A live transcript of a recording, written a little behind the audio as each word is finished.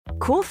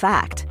Cool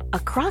fact, a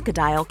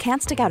crocodile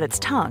can't stick out its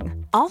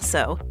tongue.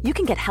 Also, you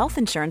can get health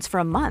insurance for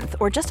a month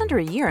or just under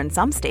a year in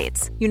some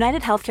states.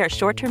 United Healthcare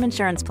short-term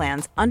insurance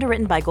plans,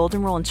 underwritten by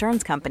Golden Rule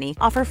Insurance Company,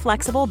 offer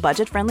flexible,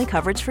 budget-friendly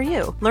coverage for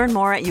you. Learn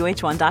more at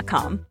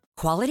uh1.com.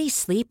 Quality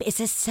sleep is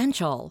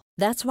essential.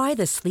 That's why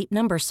the Sleep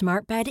Number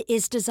Smart Bed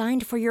is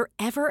designed for your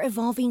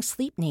ever-evolving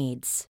sleep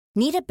needs.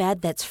 Need a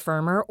bed that's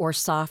firmer or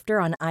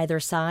softer on either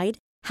side?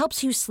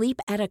 Helps you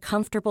sleep at a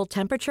comfortable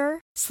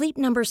temperature? Sleep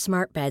Number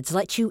Smart Beds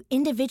let you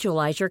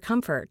individualize your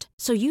comfort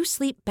so you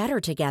sleep better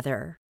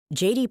together.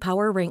 J.D.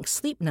 Power ranks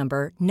Sleep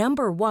Number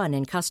number 1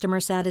 in customer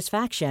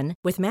satisfaction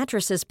with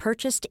mattresses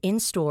purchased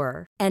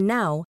in-store. And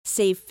now,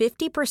 save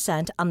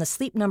 50% on the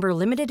Sleep Number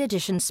Limited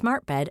Edition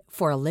Smart Bed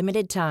for a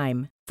limited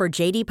time. For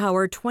J.D.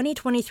 Power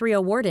 2023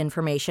 award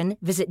information,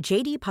 visit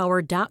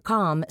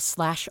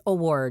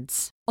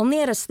jdpower.com/awards.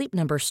 Only at a Sleep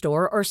Number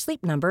store or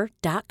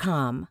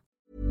sleepnumber.com.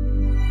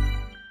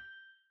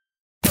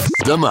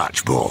 The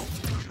Match Ball.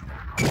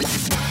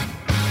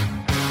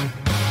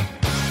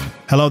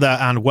 Hello there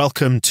and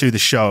welcome to the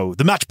show.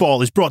 The Match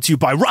Ball is brought to you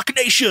by Rock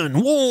Nation.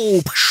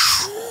 Whoa!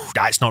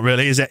 Nah, it's not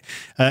really, is it?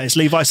 It's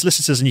Levi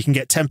Solicitors, and you can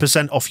get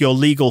 10% off your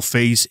legal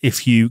fees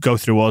if you go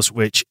through us,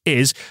 which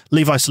is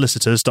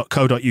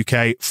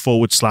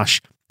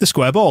levisolicitors.co.uk/the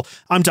square ball.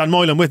 I'm Dan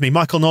Moylan. With me,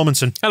 Michael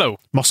Normanson. Hello.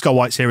 Moscow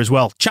White's here as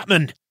well.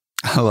 Chapman.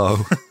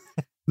 Hello.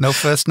 No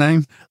first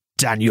name?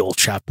 Daniel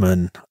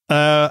Chapman.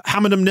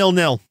 Hammondham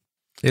 0-0.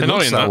 It annoying,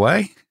 looks that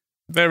way.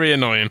 Very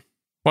annoying.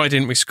 Why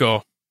didn't we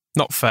score?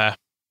 Not fair.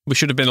 We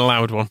should have been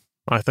allowed one,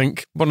 I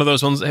think. One of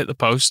those ones that hit the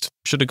post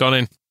should have gone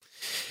in.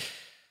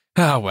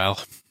 Oh,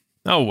 well.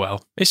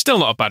 It's still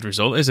not a bad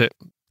result, is it?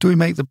 Do we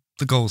make the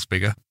goals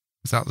bigger?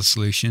 Is that the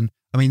solution?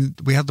 I mean,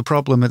 we had the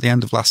problem at the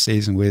end of last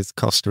season with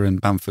Costa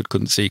and Bamford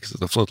couldn't see because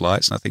of the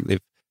floodlights, and I think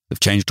they've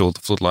changed all the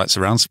floodlights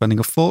around, spending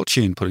a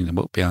fortune putting them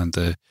up behind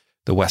the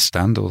west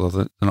stand, although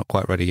they're not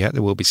quite ready yet. They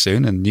will be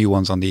soon, and new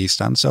ones on the east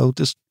stand. So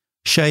just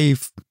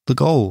shave the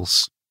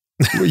goals.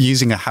 We're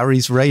using a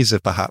Harry's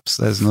razor, perhaps.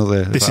 There's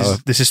another. This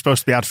is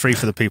supposed to be ad free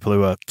for the people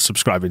who are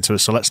subscribing to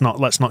us, so let's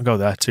not go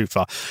there too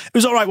far. It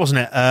was all right, wasn't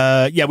it?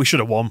 Yeah, we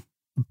should have won.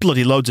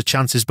 Bloody loads of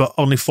chances, but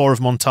only 4 of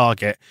them on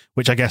target,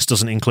 which I guess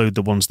doesn't include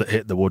the ones that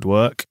hit the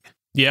woodwork.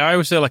 Yeah, I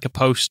always feel like a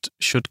post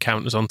should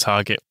count as on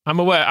target. I'm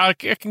aware. I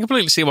can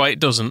completely see why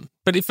it doesn't,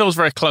 but it feels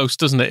very close,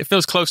 doesn't it? It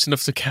feels close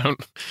enough to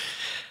count.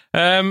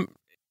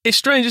 It's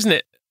strange, isn't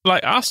it?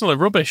 Like, Arsenal are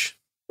rubbish.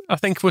 I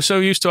think we're so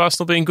used to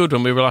Arsenal being good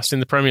when we were last in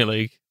the Premier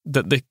League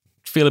that they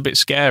feel a bit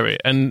scary.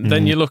 And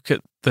then you look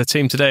at the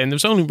team today, and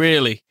there's only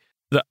really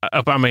the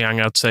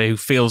Aubameyang, I'd say, who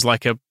feels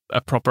like a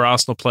proper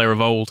Arsenal player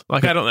of old.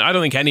 Like, I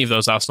don't think any of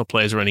those Arsenal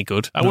players are any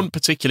good. I wouldn't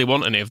particularly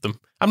want any of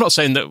them. I'm not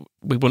saying that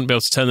we wouldn't be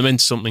able to turn them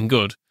into something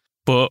good,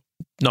 but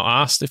not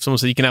asked. If someone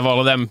said you can have all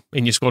of them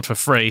in your squad for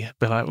free, I'd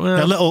be like, well,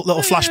 yeah, little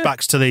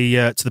flashbacks to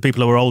the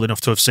people who are old enough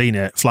to have seen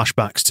it.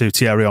 Flashbacks to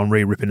Thierry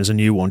Henry ripping as a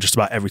new one just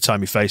about every time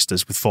he faced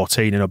us with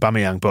 14 in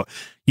Aubameyang. But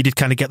you did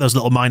kind of get those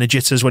little minor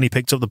jitters when he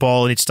picked up the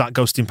ball and he'd start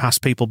ghosting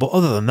past people. But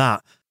other than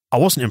that, I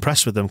wasn't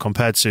impressed with them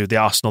compared to the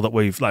Arsenal that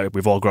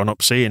we've all grown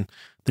up seeing.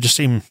 They just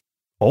seem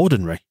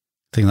ordinary.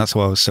 I think that's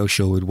why I was so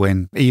sure we'd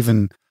win.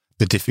 Even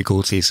the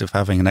difficulties of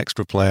having an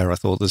extra player, I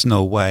thought there's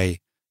no way,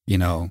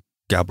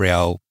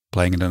 Gabriel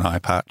playing in an eye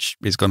patch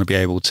is going to be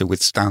able to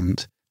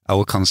withstand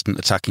our constant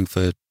attacking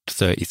for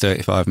 30,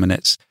 35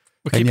 minutes.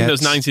 We're keeping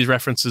those 90s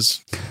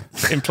references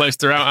in place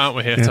throughout, aren't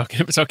we, here? Yeah.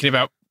 Talking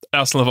about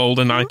Arsenal of old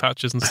and eye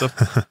patches and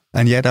stuff.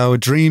 And yet our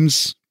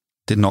dreams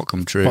did not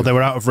come true. Well, they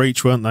were out of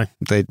reach, weren't they?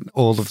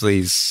 All of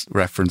these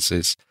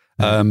references.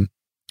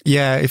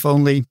 If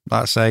only,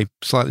 like I say,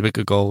 slightly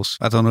bigger goals.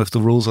 I don't know if the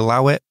rules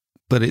allow it,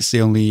 but it's the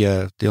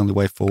only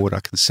way forward I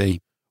can see.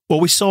 Well,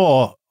 we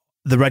saw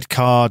the red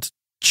card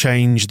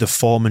change the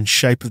form and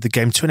shape of the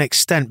game to an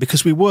extent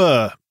because we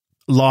were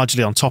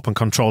largely on top and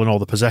controlling all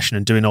the possession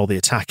and doing all the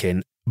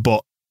attacking,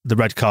 but the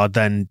red card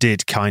then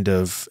did kind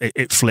of,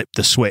 it flipped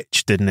the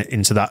switch, didn't it,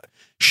 into that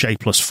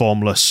shapeless,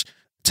 formless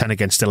 10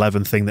 against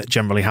 11 thing that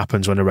generally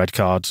happens when a red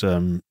card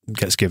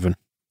gets given.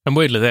 And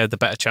weirdly, they had the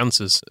better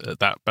chances at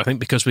that. I think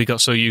because we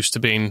got so used to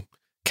being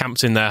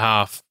camped in their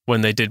half,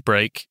 when they did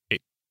break,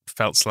 it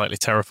felt slightly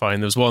terrifying.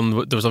 There was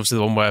obviously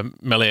the one where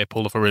Meslier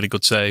pulled off a really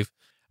good save.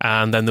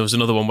 And then there was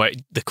another one where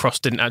the cross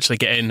didn't actually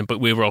get in,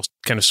 but we were all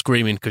kind of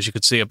screaming because you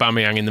could see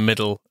Aubameyang in the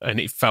middle and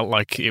it felt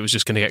like it was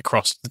just going to get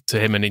crossed to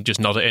him and he'd just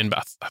nod it in.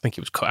 But I think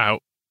it was cut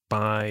out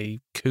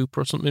by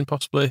Cooper or something,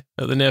 possibly,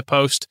 at the near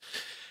post.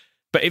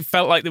 But it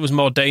felt like there was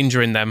more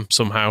danger in them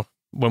somehow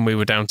when they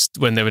were down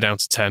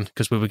to 10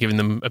 because we were giving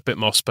them a bit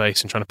more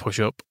space and trying to push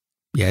up.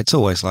 Yeah, it's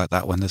always like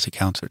that when there's a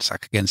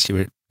counter-attack against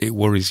you. It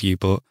worries you,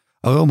 but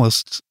I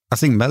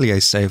think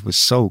Mellier's save was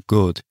so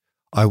good.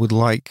 I would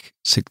like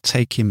to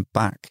take him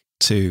back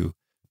to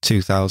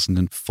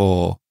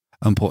 2004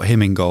 and put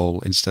him in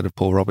goal instead of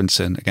Paul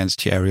Robinson against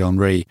Thierry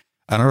Henry.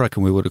 And I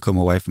reckon we would have come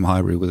away from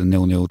Highbury with a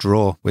 0-0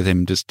 draw with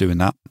him just doing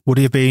that. Would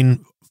he have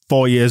been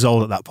 4 years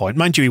old at that point?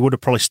 Mind you, he would have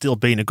probably still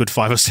been a good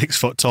 5 or 6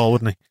 foot tall,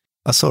 wouldn't he?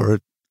 I saw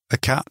a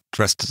cat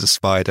dressed as a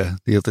spider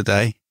the other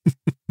day.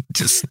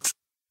 Just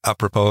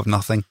apropos of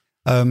nothing.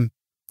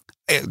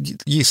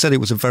 You said it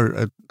was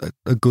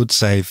a good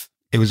save.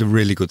 It was a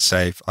really good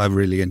save. I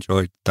really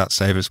enjoyed that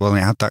save as well. And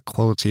it had that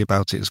quality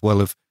about it as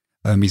well of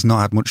he's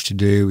not had much to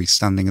do. He's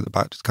standing at the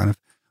back just kind of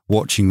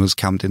watching us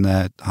camped in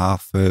their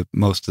half for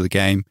most of the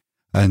game.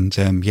 And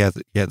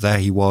there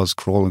he was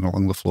crawling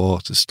along the floor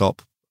to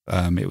stop.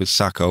 It was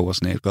Sacco,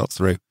 wasn't it? It got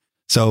through.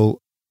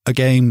 So a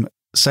game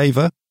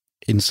saver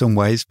in some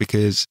ways,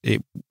 because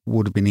it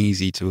would have been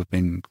easy to have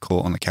been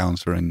caught on the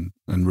counter and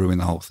ruin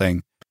the whole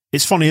thing.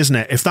 It's funny, isn't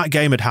it? If that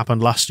game had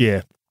happened last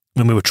year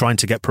when we were trying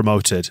to get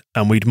promoted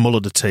and we'd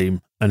mullered a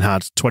team and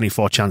had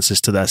 24 chances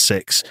to their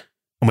 6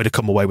 and we'd have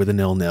come away with a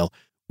 0-0,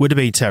 we'd have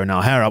been tearing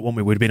our hair out, wouldn't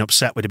we? We'd have been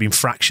upset. We'd have been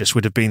fractious.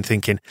 We'd have been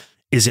thinking,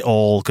 is it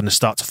all going to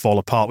start to fall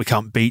apart? We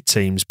can't beat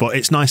teams. But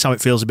it's nice how it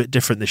feels a bit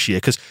different this year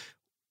because,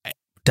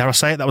 dare I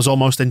say it, that was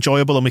almost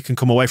enjoyable and we can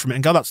come away from it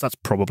and go, that's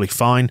probably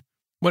fine.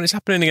 When it's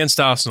happening against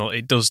Arsenal,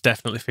 it does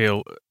definitely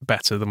feel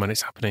better than when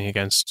it's happening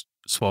against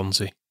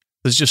Swansea.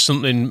 There's just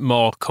something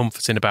more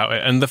comforting about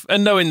it.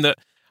 And knowing that,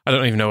 I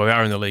don't even know where we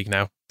are in the league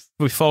now.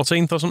 We're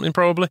 14th or something,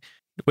 probably.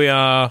 We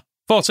are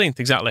 14th,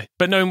 exactly.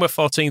 But knowing we're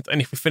 14th,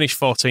 and if we finish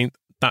 14th,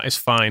 that is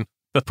fine.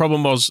 The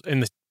problem was in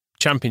the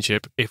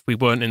Championship, if we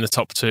weren't in the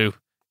top 2,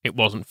 it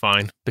wasn't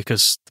fine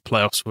because the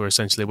playoffs were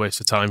essentially a waste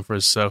of time for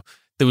us. So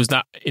there was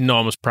that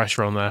enormous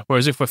pressure on there.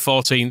 Whereas if we're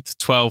 14th,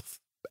 12th,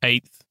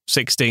 8th,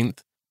 16th,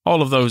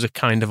 all of those are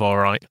kind of all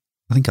right.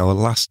 I think our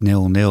last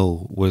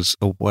 0-0 was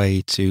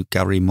away to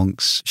Gary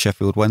Monk's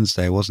Sheffield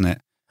Wednesday, wasn't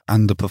it?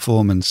 And the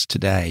performance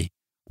today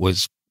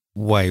was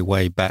way,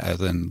 way better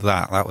than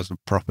that. That was a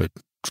proper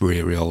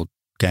dreary old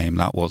game.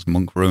 That was.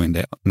 Monk ruined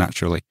it,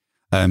 naturally.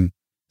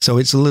 So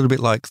it's a little bit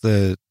like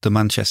the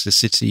Manchester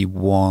City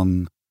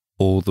won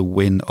or the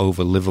win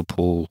over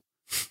Liverpool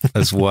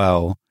as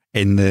well,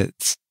 in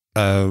that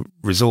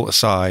result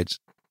aside,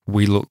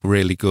 we look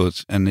really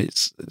good. And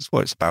it's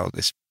what it's about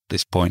at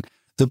this point.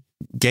 The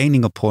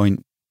gaining a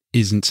point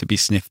isn't to be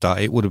sniffed at.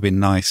 It would have been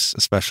nice,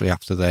 especially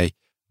after they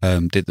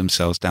did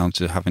themselves down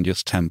to having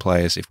just 10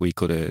 players, if we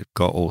could have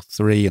got all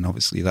 3. And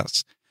obviously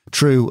that's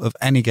true of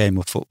any game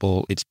of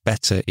football. It's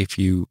better if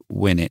you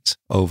win it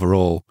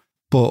overall.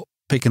 But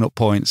picking up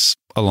points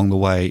along the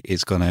way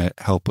is going to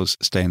help us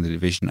stay in the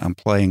division, and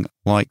playing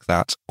like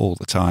that all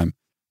the time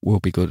will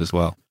be good as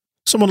well.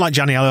 Someone like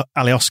Gianni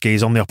Alioski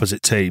is on the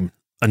opposite team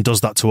and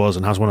does that to us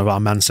and has one of our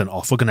men sent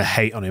off. We're going to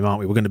hate on him, aren't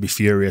we? We're going to be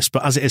furious.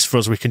 But as it is for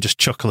us, we can just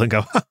chuckle and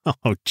go,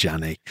 oh,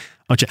 Gianni.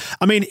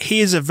 I mean,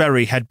 he is a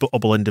very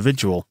headbuttable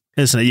individual,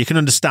 isn't he? You can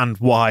understand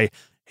why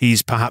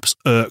he's perhaps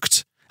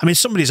irked. I mean,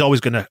 somebody's always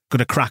going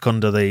to crack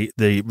under the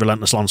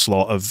relentless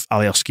onslaught of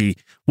Alioski.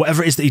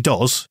 Whatever it is that he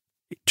does,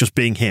 just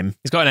being him.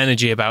 He's got an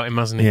energy about him,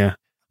 hasn't he? Yeah.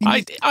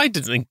 I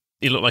didn't think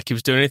he looked like he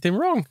was doing anything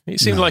wrong.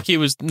 It seemed like he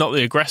was not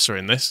the aggressor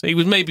in this. He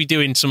was maybe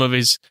doing some of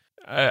his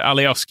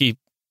Alioski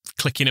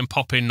clicking and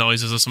popping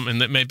noises or something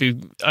that maybe,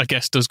 I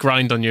guess, does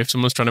grind on you if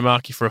someone's trying to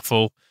mark you for a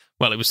full,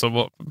 well, it was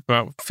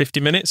about 50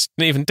 minutes?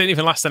 Didn't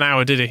even last an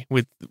hour, did he,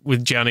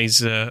 with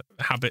Gianni's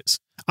habits?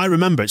 I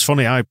remember, it's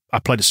funny, I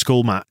played a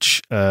school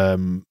match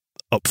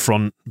up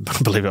front,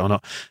 believe it or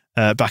not,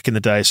 back in the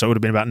day, so it would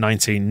have been about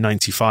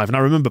 1995, and I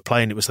remember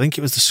playing, I think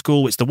it was the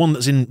school, it's the one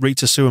that's in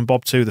Rita, Sue and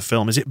Bob 2, the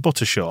film, is it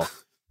Buttershaw?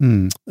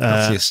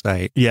 That's the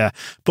estate. Yeah,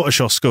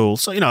 Buttershaw School.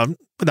 So,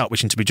 without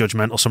wishing to be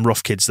judgmental, some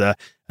rough kids there.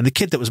 And the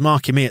kid that was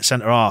marking me at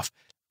centre-half,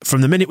 from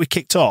the minute we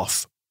kicked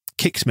off,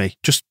 kicked me.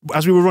 Just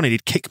as we were running,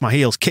 he'd kick my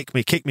heels, kick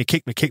me.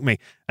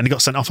 And he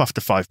got sent off after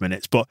 5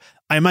 minutes. But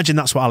I imagine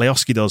that's what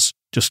Alioski does.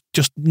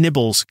 Just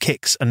nibbles,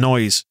 kicks,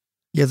 annoys.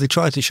 Yeah, they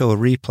tried to show a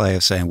replay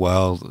of saying,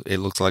 well, it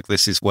looks like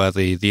this is where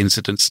the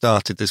incident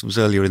started. This was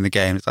earlier in the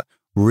game. It's like,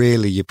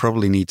 really, you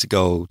probably need to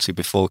go to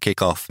before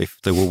kick-off if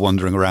they were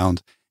wandering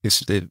around. I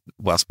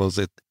suppose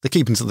they're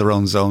keeping to their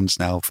own zones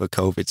now for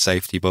COVID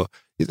safety, but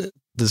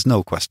there's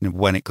no question of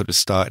when it could have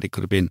started. It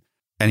could have been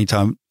any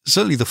time.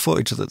 Certainly the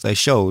footage that they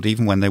showed,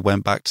 even when they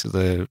went back to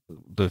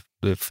the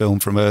film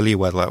from earlier,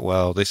 where like,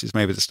 well, this is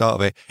maybe the start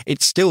of it,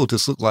 it still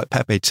just looked like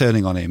Pepe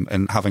turning on him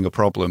and having a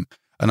problem,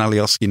 and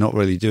Alioski not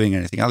really doing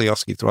anything.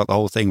 Alioski throughout the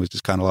whole thing was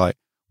just kind of like,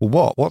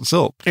 well, what's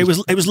up? It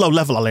was low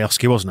level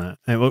Alioski, wasn't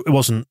it? It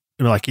wasn't.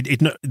 Like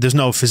there's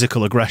no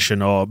physical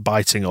aggression or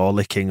biting or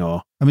licking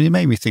or. I mean, it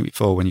made me think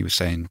before when you were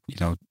saying,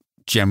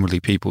 generally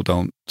people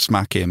don't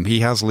smack him. He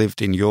has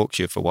lived in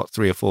Yorkshire for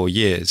 3 or 4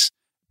 years,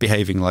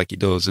 behaving like he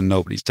does, and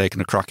nobody's taken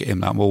a crack at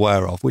him that I'm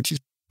aware of, which is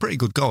pretty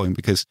good going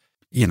because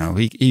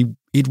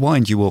he'd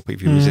wind you up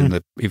if he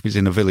was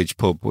in a village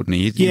pub, wouldn't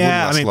he? He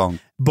wouldn't last long.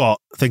 But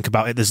think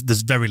about it.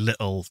 There's very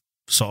little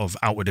sort of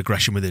outward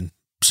aggression within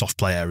soft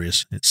play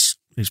areas.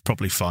 He's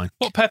probably fine.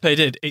 What Pepe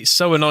did, it's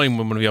so annoying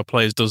when one of your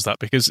players does that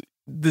because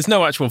there's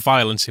no actual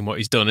violence in what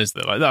he's done, is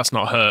there? Like, that's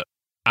not hurt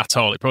at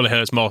all. It probably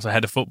hurts more to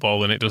head a football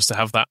than it does to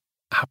have that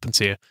happen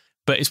to you.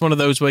 But it's one of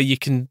those where you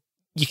can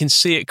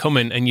see it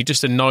coming and you're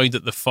just annoyed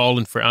that they're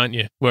falling for it, aren't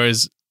you?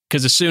 Whereas,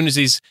 because as soon as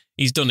he's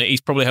done it,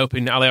 he's probably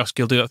hoping Alioski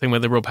will do that thing where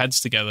they rub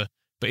heads together.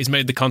 But he's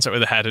made the contact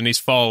with the head and he's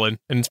fallen.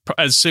 And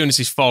as soon as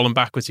he's fallen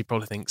backwards, he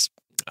probably thinks,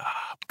 I'm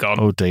gone.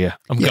 Oh dear.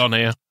 I'm gone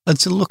here. And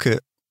to look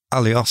at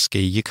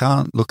Alioski, you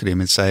can't look at him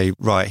and say,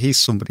 right, he's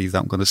somebody that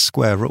I'm going to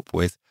square up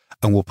with,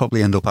 and we'll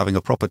probably end up having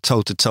a proper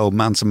toe-to-toe,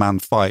 man-to-man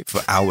fight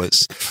for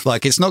hours.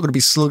 Like, it's not going to be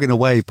slugging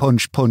away,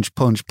 punch, punch,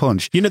 punch,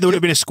 punch. There would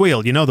have been a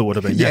squeal. There would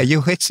have been. Yeah,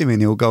 you hit him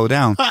and he'll go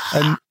down.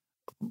 And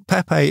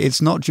Pepe,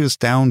 it's not just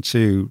down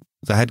to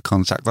the head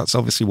contact. That's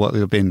obviously what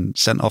he'll have been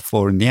sent off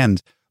for in the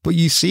end. But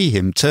you see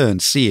him turn,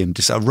 see him,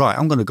 decide, right,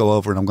 I'm going to go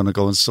over and I'm going to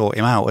go and sort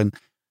him out. And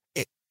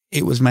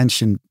it was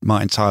mentioned,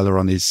 Martin Tyler,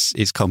 on his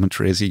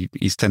commentary, as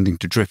he's tending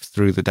to drift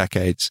through the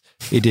decades.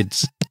 He did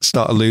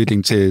start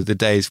alluding to the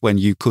days when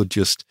you could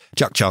just,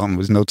 Jack Charlton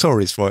was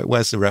notorious for it.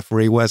 Where's the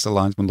referee? Where's the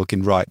linesman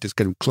looking right? Just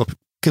get him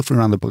cuffing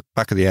around the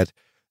back of the head,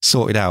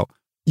 sort it out.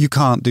 You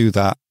can't do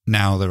that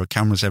now. There are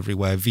cameras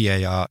everywhere.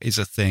 VAR is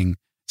a thing.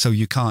 So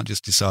you can't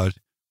just decide,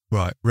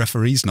 right,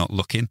 referee's not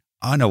looking.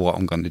 I know what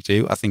I'm going to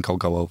do. I think I'll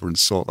go over and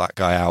sort that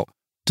guy out.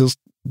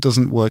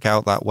 Doesn't work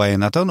out that way.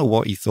 And I don't know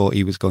what he thought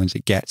he was going to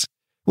get.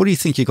 What do you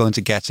think you're going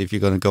to get if you're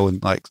going to go and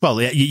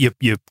Well,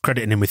 you're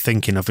crediting him with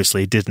thinking.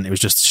 Obviously, he didn't. It was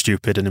just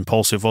stupid and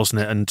impulsive,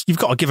 wasn't it? And you've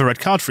got to give a red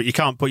card for it. You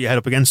can't put your head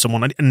up against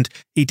someone. And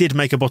he did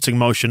make a butting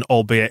motion,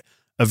 albeit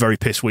a very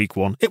piss-weak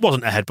one. It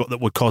wasn't a headbutt that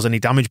would cause any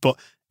damage, but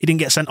he didn't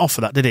get sent off for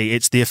that, did he?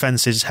 It's the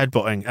offence is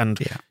headbutting. And,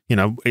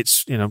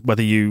 it's,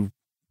 whether you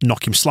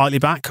knock him slightly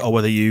back or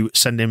whether you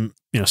send him,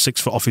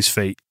 6 foot off his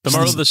feet. The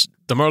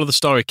moral of the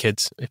story,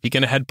 kids, if you're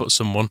going to headbutt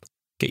someone,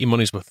 get your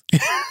money's worth.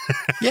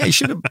 Yeah, you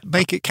should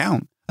make it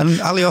count. And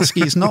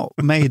Alioski has not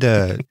made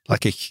a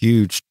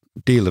huge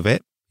deal of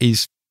it.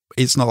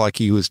 It's not like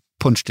he was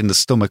punched in the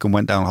stomach and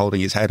went down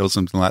holding his head or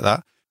something like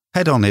that.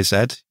 Head on his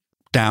head,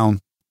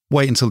 down,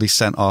 wait until he's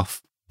sent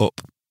off,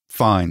 up,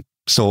 fine,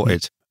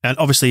 sorted. And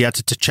obviously he had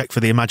to check for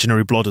the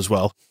imaginary blood as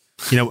well.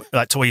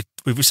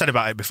 We've said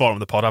about it before on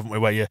the pod, haven't we?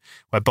 Where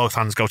both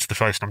hands go to the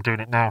face, and I'm doing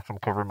it now, so I'm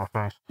covering my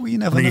face. Well, you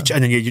never know.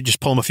 And then you just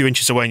pull them a few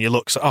inches away, and you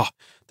look. So,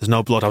 there's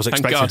no blood. I was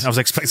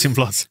expecting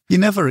blood. You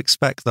never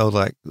expect though,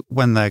 like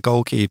when their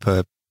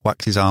goalkeeper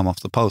whacked his arm off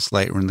the post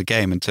later in the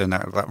game and turned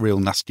out that real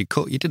nasty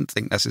cut. You didn't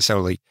think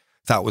necessarily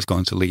that was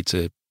going to lead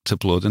to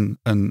blood,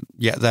 and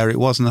yet there it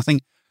was. And I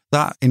think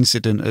that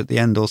incident at the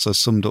end also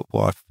summed up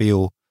what I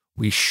feel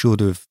we should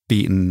have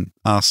beaten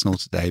Arsenal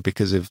today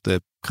because of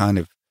the kind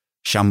of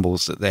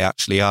shambles that they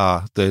actually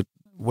are.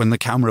 When the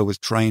camera was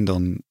trained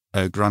on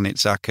Granit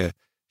Xhaka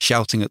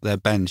shouting at their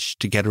bench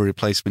to get a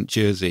replacement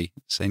jersey,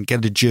 saying,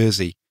 get a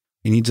jersey,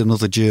 he needs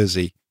another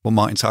jersey. What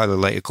Martin Tyler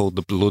later called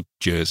the blood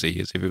jersey,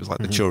 as if it was like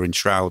the Turin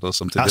Shroud or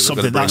something. That's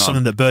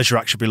something that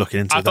Bergerac should be looking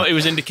into. I thought he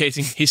was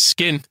indicating his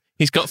skin.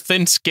 He's got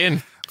thin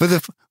skin.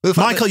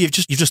 Michael, you've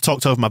just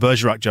talked over my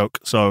Bergerac joke,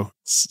 so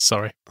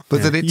sorry.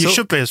 But you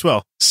should be as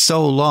well.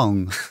 So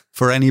long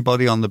for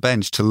anybody on the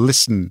bench to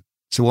listen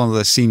to one of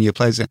the senior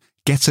players and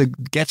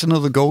get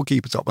another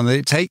goalkeeper top, and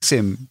it takes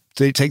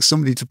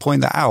somebody to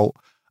point that out,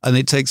 and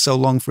it takes so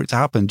long for it to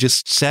happen.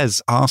 Just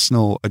says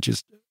Arsenal are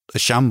just a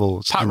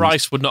shambles. Pat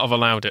Rice would not have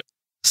allowed it.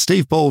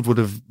 Steve Bold would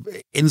have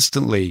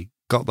instantly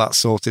got that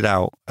sorted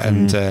out,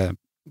 and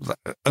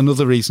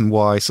another reason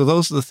why. So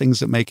those are the things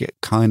that make it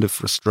kind of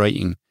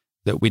frustrating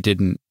that we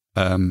didn't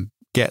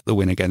get the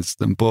win against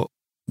them, but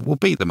we'll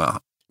beat them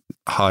at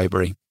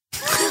Highbury.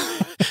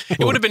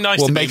 It would have been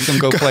nice to make them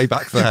go play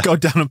back there. Go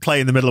down and play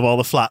in the middle of all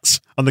the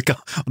flats on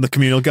the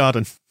communal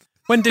garden.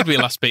 When did we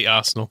last beat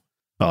Arsenal?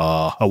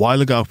 A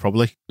while ago,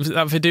 probably. Was it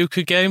that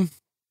Viduka game?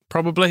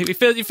 Probably.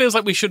 It feels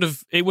like we should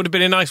have. It would have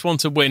been a nice one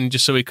to win,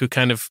 just so we could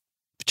kind of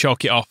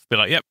chalk it off. Be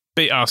like, yep,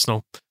 beat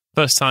Arsenal.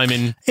 First time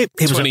in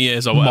 20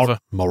 years or whatever.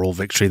 Moral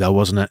victory, though,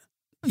 wasn't it?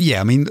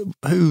 Yeah, I mean,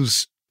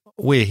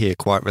 we're here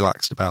quite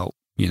relaxed about,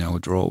 a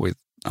draw with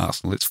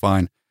Arsenal. It's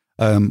fine.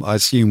 I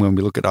assume when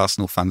we look at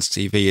Arsenal Fans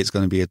TV, it's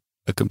going to be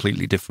a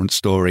completely different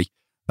story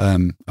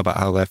about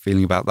how they're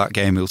feeling about that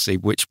game. We'll see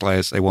which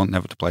players they want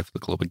never to play for the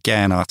club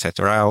again.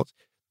 Arteta out.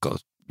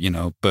 Got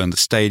to, burn the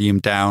stadium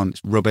down.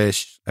 It's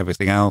rubbish.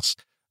 Everything else.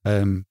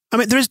 I mean,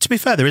 to be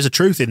fair, there is a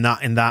truth in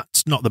that,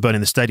 not the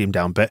burning the stadium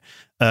down bit.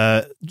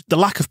 The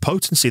lack of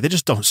potency. They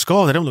just don't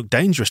score. They don't look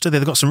dangerous, do they?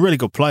 They've got some really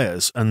good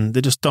players, and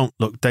they just don't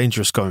look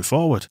dangerous going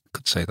forward.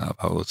 Could say that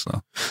about us,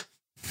 though.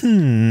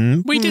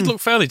 We did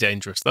look fairly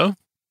dangerous, though,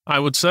 I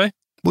would say.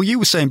 Well, you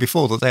were saying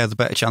before that they had the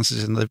better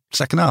chances in the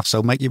second half,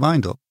 so make your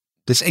mind up.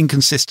 This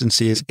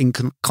inconsistency is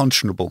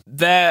unconscionable.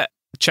 Their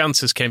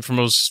chances came from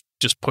us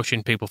just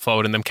pushing people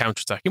forward and them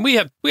counter-attacking. We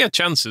had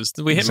chances.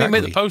 We hit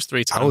the post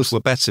 3 times. Ours were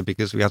better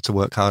because we had to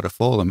work harder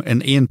for them.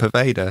 And Ian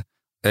Poveda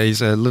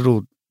is a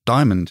little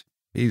diamond.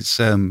 He's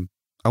I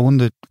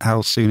wonder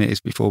how soon it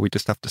is before we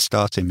just have to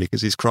start him,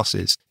 because his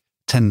crosses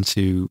tend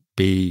to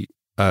be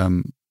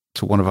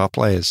to one of our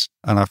players,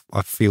 and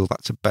I feel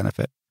that's a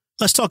benefit.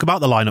 Let's talk about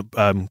the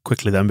lineup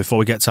quickly then before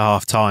we get to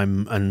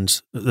half-time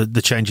and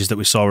the changes that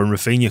we saw in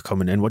Rafinha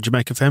coming in. What do you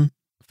make of him?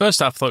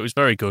 First half, I thought it was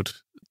very good.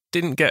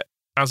 Didn't get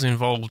as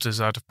involved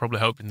as I'd have probably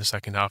hoped in the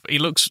second half.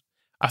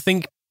 I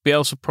think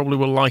Bielsa probably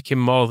will like him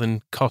more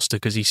than Costa,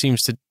 because he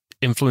seems to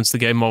influence the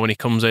game more when he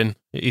comes in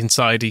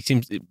inside.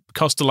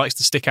 Costa likes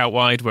to stick out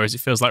wide, whereas it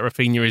feels like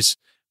Rafinha is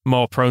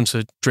more prone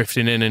to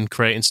drifting in and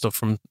creating stuff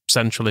from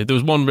centrally. There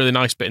was one really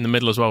nice bit in the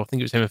middle as well. I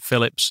think it was him and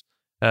Phillips.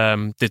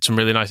 Did some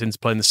really nice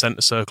interplay in the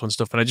centre circle and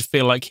stuff. And I just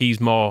feel like he's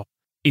more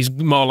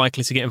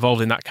likely to get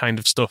involved in that kind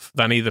of stuff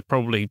than either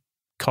probably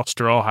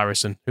Costa or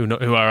Harrison, who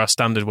are our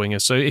standard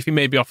wingers. So if he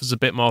maybe offers a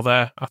bit more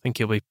there, I think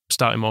he'll be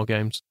starting more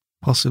games.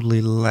 Possibly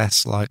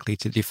less likely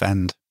to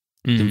defend.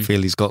 Didn't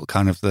feel he's got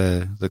kind of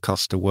the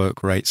Costa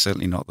work rate,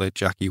 certainly not the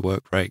Jackie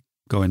work rate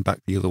going back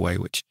the other way,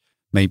 which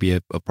may be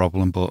a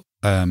problem, but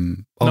no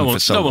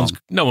one's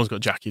got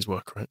Jackie's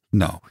work rate.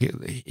 No,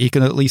 he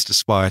can at least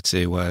aspire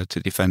to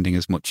defending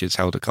as much as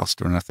Helder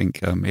Costa, and I think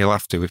he'll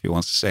have to if he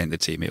wants to stay in the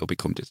team. It'll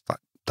become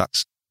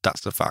that's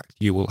the fact.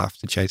 You will have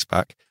to chase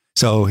back,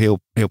 so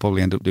he'll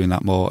probably end up doing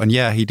that more. And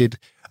yeah, he did.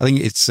 I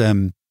think it's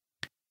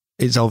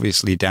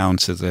obviously down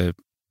to the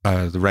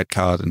red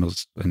card and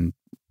us and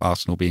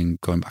Arsenal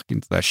going back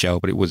into their shell,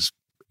 but it was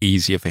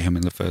easier for him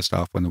in the first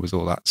half when there was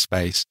all that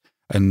space,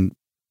 and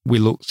we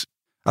looked.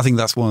 I think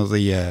that's one of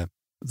the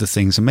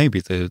things, and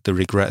maybe the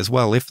regret as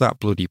well. If that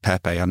bloody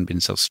Pepe hadn't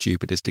been so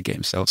stupid as to get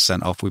himself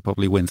sent off, we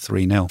probably win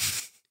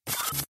 3-0.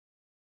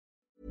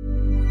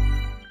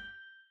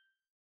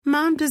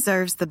 Mom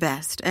deserves the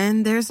best,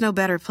 and there's no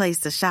better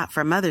place to shop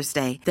for Mother's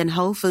Day than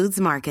Whole Foods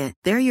Market.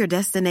 They're your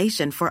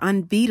destination for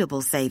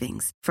unbeatable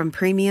savings, from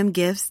premium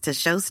gifts to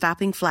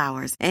show-stopping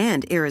flowers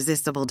and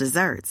irresistible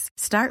desserts.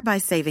 Start by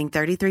saving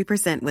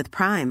 33% with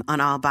Prime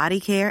on all body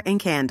care and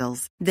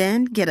candles.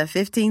 Then get a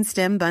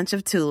 15-stem bunch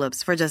of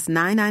tulips for just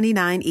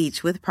 $9.99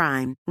 each with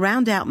Prime.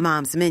 Round out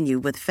Mom's menu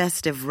with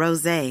festive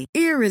rosé,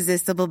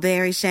 irresistible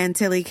berry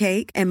chantilly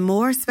cake, and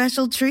more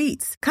special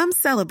treats. Come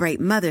celebrate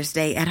Mother's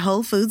Day at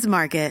Whole Foods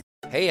Market.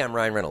 Hey, I'm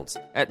Ryan Reynolds.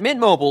 At Mint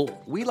Mobile,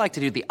 we like to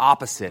do the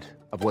opposite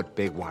of what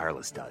Big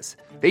Wireless does.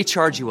 They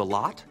charge you a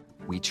lot,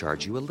 we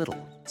charge you a little.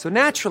 So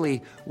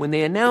naturally, when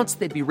they announced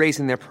they'd be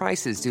raising their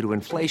prices due to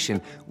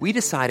inflation, we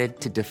decided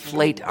to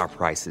deflate our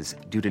prices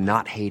due to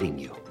not hating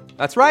you.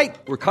 That's right.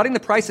 We're cutting the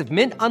price of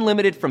Mint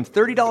Unlimited from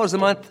 $30 a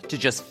month to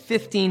just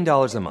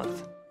 $15 a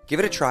month. Give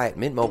it a try at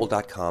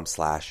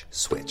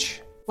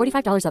mintmobile.com/switch.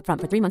 $45 up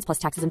front for 3 months plus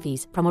taxes and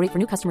fees. Promo rate for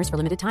new customers for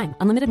limited time.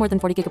 Unlimited more than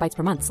 40 gigabytes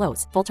per month.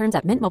 Slows full terms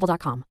at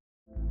mintmobile.com.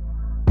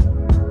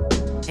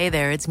 Hey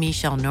there, it's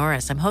Michelle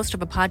Norris. I'm host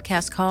of a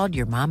podcast called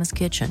Your Mama's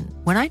Kitchen.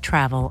 When I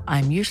travel,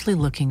 I'm usually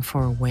looking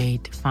for a way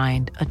to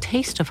find a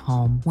taste of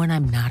home when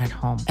I'm not at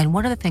home. And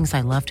one of the things I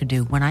love to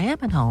do when I am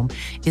at home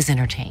is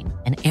entertain.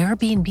 And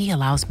Airbnb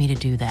allows me to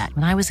do that.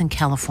 When I was in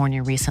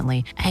California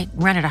recently, I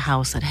rented a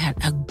house that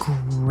had a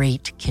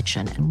great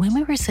kitchen. And when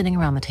we were sitting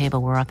around the table,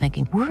 we were all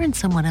thinking, we're in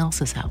someone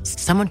else's house.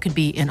 Someone could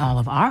be in all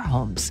of our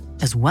homes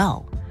as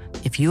well.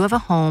 If you have a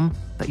home,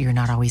 but you're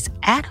not always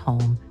at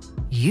home,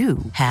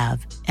 you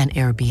have an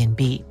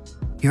Airbnb.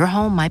 Your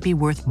home might be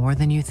worth more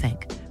than you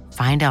think.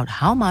 Find out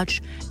how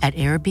much at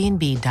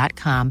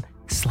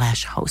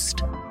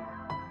airbnb.com/host.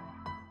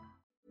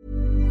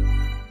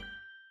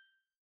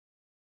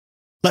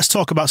 Let's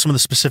talk about some of the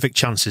specific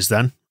chances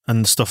then,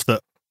 and the stuff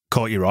that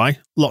caught your eye.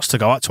 Lots to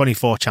go at,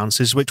 24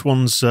 chances. Which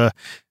ones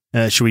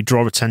should we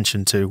draw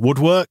attention to?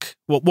 Woodwork?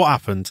 What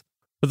happened?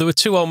 Well, there were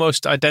two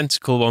almost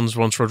identical ones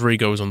once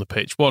Rodrigo was on the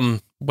pitch. One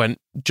went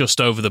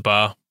just over the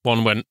bar.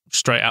 One went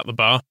straight at the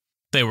bar.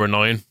 They were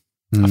annoying.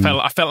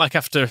 I felt like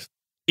after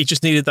he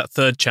just needed that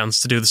third chance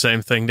to do the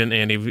same thing, didn't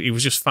he? And he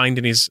was just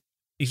finding his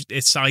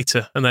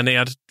sighter, and then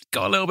he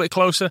got a little bit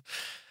closer.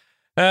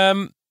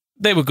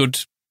 They were good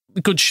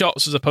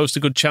shots as opposed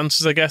to good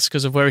chances, I guess,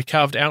 because of where he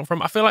carved it out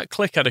from. I feel like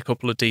Click had a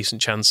couple of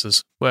decent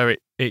chances where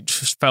it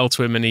just fell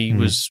to him, and he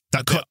was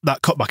that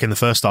cut back in the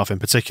first half in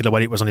particular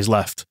when it was on his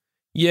left.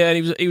 Yeah,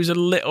 and he was a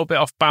little bit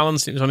off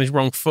balance. It was on his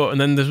wrong foot. And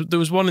then there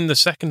was one in the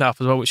second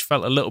half as well, which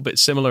felt a little bit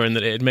similar in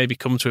that it had maybe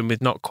come to him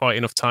with not quite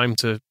enough time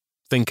to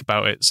think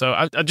about it. So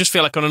I just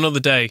feel like on another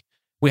day,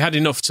 we had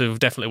enough to have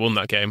definitely won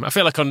that game. I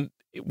feel like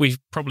we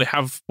probably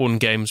have won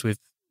games with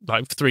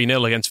like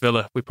 3-0 against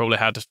Villa. We probably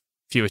had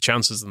fewer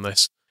chances than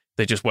this.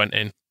 They just went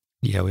in.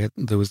 Yeah,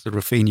 there was the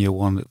Rafinha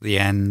one at the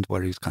end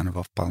where he was kind of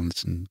off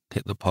balance and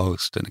hit the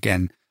post. And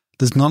again,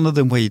 there's none of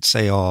them where you'd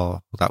say,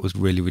 oh, that was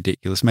really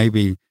ridiculous.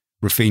 Maybe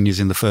Rafinha's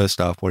in the first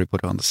half where he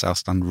put it on the south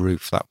stand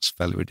roof. That was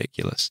fairly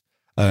ridiculous.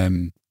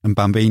 And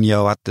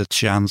Bambino had the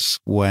chance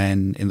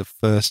when, in the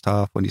first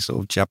half, when he sort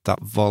of jabbed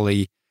that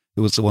volley,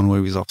 there was the one where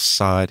he was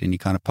offside and he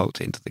kind of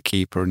poked it into the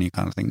keeper and you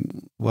kind of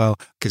think, well,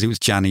 because it was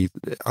Gianni,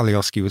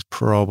 Alioski was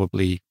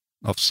probably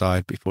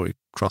offside before he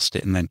crossed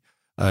it, and then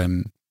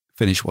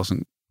finish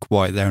wasn't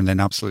quite there, and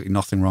then absolutely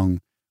nothing wrong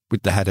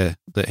with the header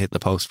that hit the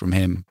post from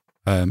him.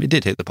 It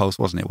did hit the post,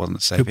 wasn't it? It wasn't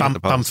a save.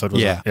 Bamford,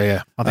 was it?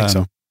 Yeah, I think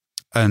so.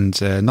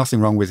 And nothing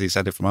wrong with his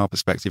header from our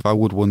perspective. I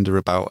would wonder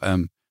about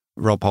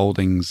Rob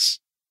Holding's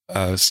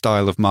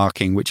style of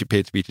marking, which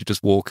appeared to be to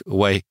just walk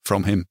away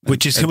from him,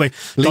 which is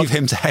leave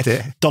him to head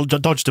it.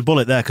 Dodged a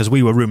bullet there because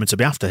we were rumoured to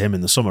be after him in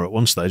the summer at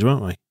one stage,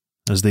 weren't we?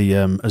 As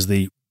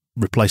the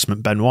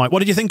replacement Ben White. What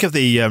did you think of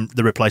the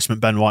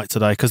replacement Ben White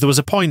today? Because there was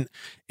a point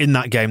in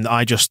that game that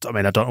I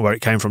don't know where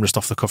it came from, just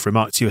off the cuff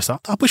remark to you.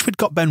 I wish we'd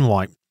got Ben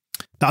White.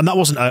 And that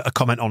wasn't a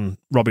comment on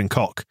Robin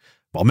Koch,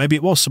 Well, maybe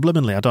it was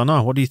subliminally. I don't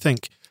know. What do you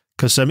think?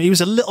 Because he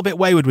was a little bit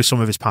wayward with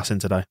some of his passing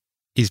today.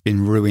 He's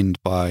been ruined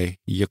by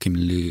Joachim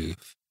Löw,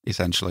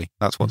 essentially.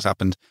 That's what's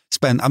happened.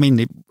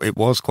 It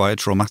was quite a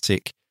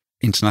traumatic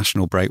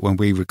international break when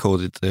we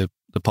recorded the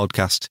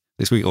podcast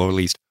this week, or at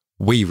least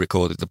we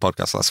recorded the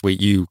podcast last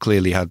week. You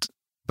clearly had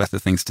better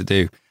things to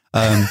do.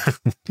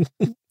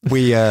 Which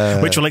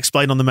we'll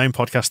explain on the main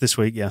podcast this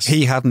week, yes.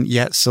 He hadn't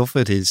yet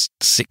suffered his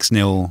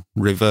 6-0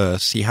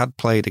 reverse. He had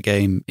played a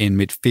game in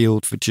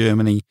midfield for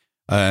Germany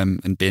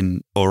and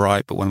been all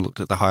right, but when I looked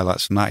at the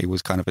highlights from that, he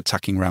was kind of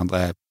attacking around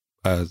there,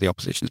 the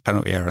opposition's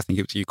penalty area. I think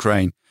it was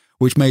Ukraine,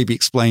 which maybe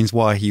explains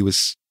why he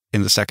was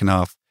in the second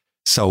half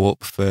so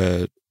up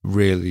for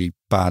really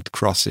bad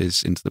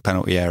crosses into the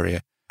penalty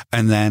area.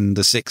 And then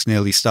the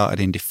 6-0, he started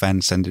in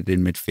defence, ended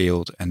in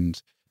midfield,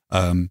 and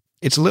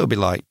it's a little bit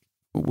like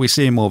we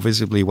see him more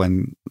visibly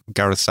when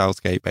Gareth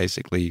Southgate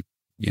basically,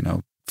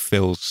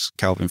 fills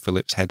Calvin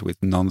Phillips' head with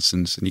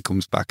nonsense, and he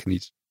comes back and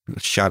he's a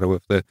shadow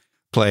of the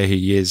player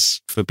he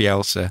is for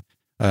Bielsa.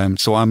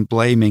 So I'm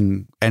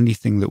blaming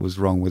anything that was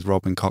wrong with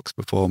Robin Koch's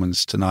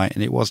performance tonight,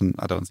 and it wasn't.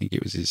 I don't think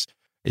it was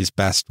his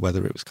best.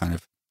 Whether it was kind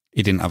of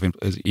he didn't have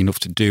enough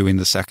to do in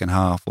the second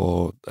half,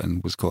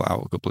 and was caught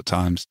out a couple of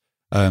times.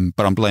 But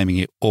I'm blaming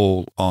it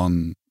all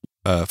on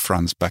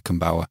Franz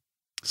Beckenbauer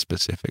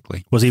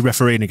specifically. Was he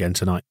refereeing again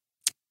tonight?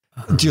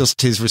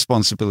 Just his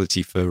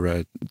responsibility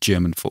for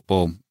German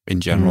football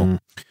in general.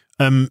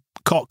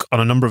 Koch, on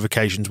a number of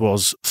occasions,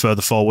 was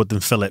further forward than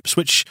Phillips,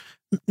 which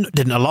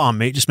didn't alarm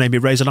me. It just made me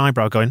raise an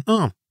eyebrow going,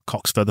 oh,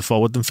 Koch's further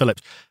forward than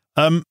Phillips.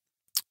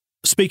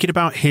 Speaking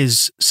about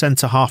his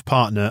centre-half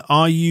partner,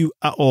 are you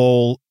at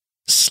all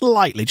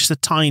slightly, just a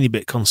tiny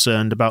bit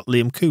concerned about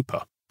Liam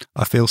Cooper?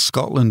 I feel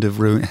Scotland have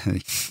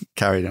ruined...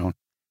 Carried on.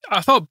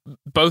 I thought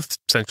both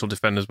central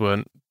defenders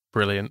weren't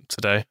brilliant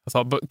today.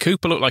 But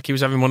Cooper looked like he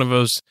was having one of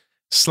those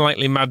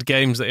slightly mad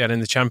games that he had in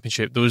the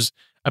Championship. There was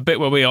a bit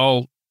where we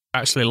all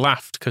actually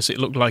laughed because it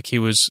looked like he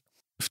was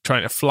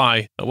trying to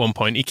fly at one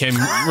point. He came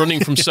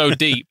running from so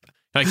deep.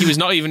 Like he was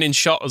not even in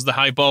shot as the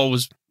high ball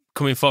was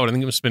coming forward. I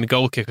think it must have been a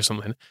goal kick or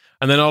something.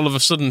 And then all of a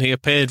sudden he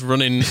appeared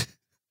running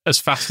as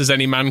fast as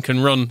any man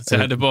can run to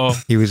head a ball.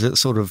 He was at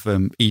sort of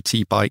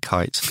E.T. bike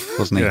height,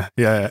 wasn't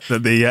he? Yeah.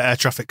 The air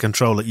traffic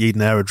control at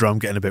Yeadon Aerodrome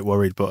getting a bit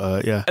worried,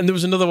 but yeah. And there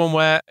was another one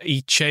where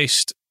he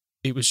chased,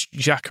 it was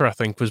Xhaka, I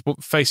think, was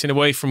facing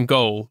away from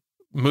goal,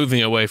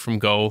 moving away from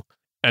goal,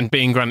 and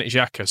being Granit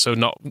Xhaka, so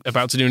not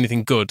about to do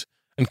anything good.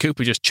 And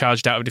Cooper just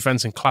charged out of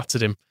defence and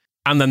clattered him.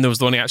 And then there was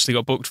the one he actually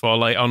got booked for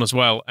late on as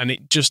well. And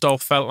it just all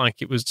felt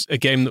like it was a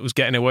game that was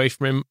getting away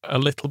from him a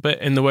little bit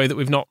in the way that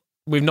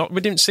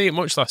we didn't see it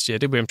much last year,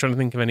 did we? I'm trying to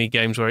think of any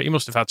games where he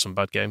must have had some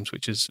bad games,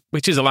 which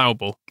is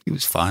allowable. He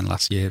was fine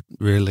last year,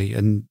 really,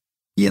 and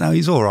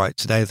he's all right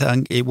today.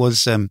 It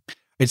was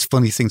it's a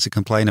funny thing to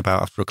complain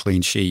about after a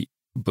clean sheet,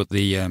 but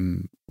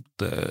the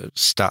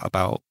stat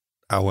about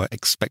our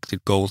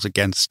expected goals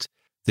against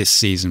this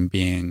season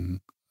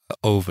being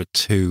over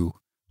 2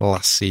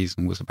 last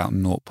season was about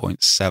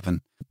 0.7,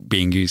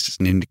 being used as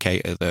an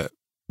indicator that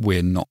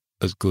we're not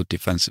as good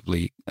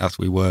defensively as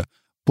we were.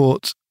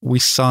 But we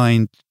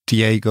signed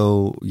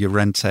Diego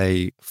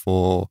Llorente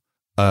for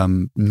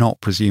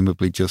not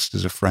presumably just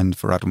as a friend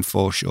for Adam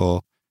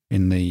Forshaw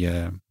in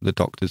the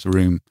doctor's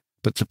room,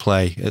 but to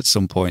play at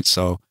some point.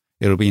 So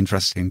it'll be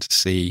interesting to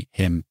see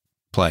him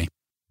play.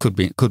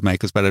 Could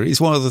make us better.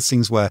 It's one of the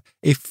things where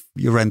if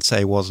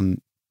Llorente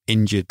wasn't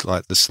injured,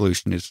 like the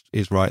solution is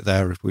right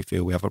there. If we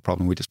feel we have a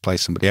problem, we just play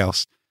somebody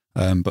else.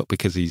 But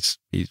because he's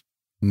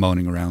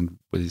moaning around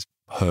with his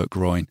hurt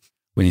groin,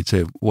 we need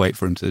to wait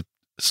for him to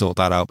sort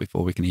that out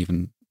before we can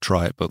even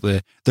try it. But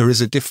there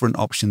is a different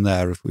option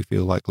there if we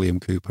feel like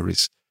Liam Cooper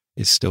is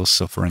still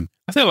suffering.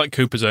 I feel like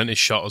Cooper's earned his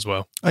shot as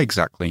well.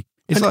 Exactly.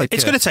 It's going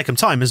to take him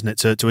time, isn't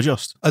it, to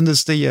adjust? And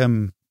there's the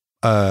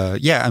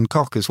and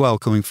Koch as well,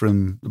 coming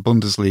from the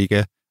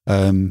Bundesliga.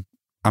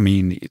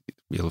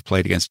 He'll have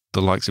played against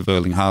the likes of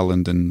Erling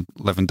Haaland and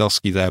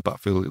Lewandowski there, but I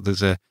feel like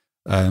there's a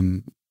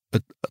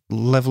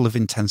level of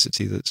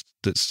intensity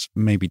that's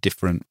maybe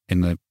different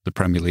in the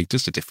Premier League,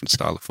 just a different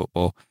style of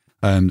football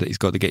that he's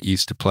got to get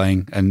used to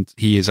playing. And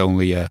he is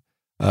only a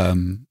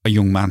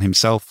young man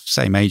himself,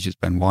 same age as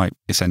Ben White,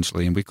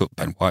 essentially, and we cut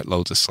Ben White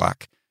loads of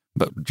slack,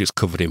 but just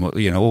covered him.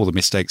 All the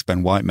mistakes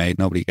Ben White made,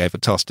 nobody gave a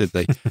toss, did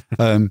they?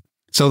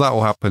 So that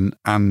will happen,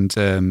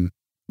 and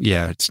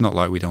it's not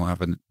like we don't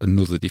have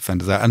another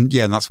defender there. And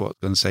that's what I was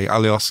going to say.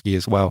 Alioski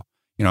as well.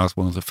 I was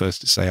one of the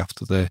first to say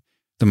after the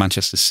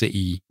Manchester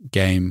City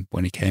game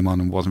when he came on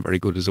and wasn't very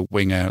good as a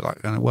winger,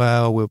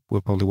 we'll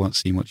probably won't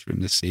see much of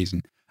him this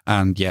season.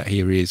 And here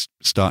he is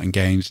starting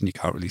games, and you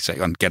can't really say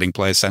on getting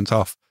players sent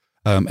off.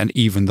 And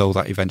even though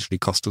that eventually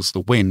cost us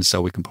the win,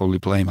 so we can probably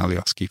blame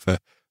Alioski for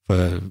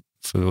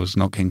us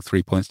not getting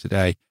 3 points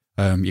today.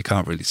 You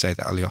can't really say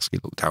that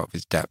Alioski looked out of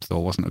his depth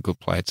or wasn't a good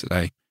player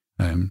today.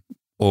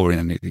 Or in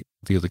any of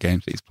the other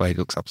games that he's played,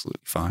 looks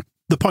absolutely fine.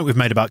 The point we've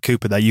made about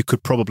Cooper there, you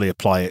could probably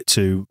apply it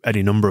to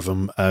any number of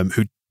them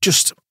who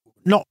just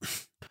not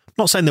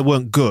not saying they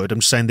weren't good, I'm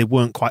just saying they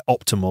weren't quite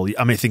optimal.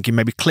 I mean, thinking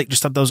maybe Click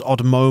just had those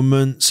odd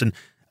moments, and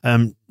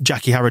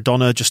Jackie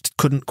Haradonna just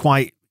couldn't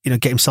quite,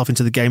 get himself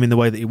into the game in the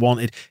way that he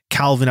wanted.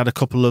 Calvin had a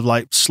couple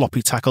of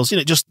sloppy tackles.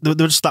 Just there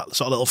was just that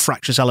sort of little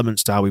fractious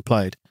elements to how we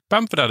played.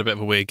 Bamford had a bit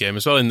of a weird game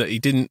as well, in that he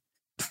didn't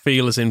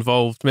feel as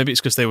involved. Maybe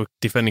it's because they were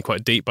defending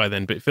quite deep by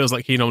then, but it feels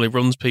like he normally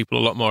runs people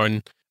a lot more,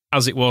 and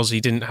as it was, he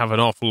didn't have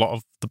an awful lot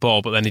of the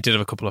ball, but then he did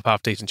have a couple of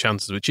half-decent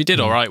chances, which he did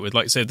all right with.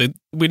 Like I said,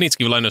 we need to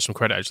give Leno some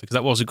credit, actually, because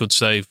that was a good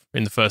save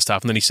in the first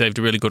half, and then he saved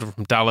a really good one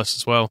from Dallas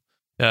as well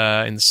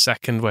in the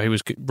second, where he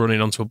was running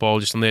onto a ball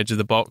just on the edge of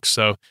the box.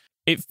 So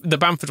if the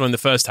Bamford one in the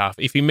first half,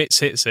 if he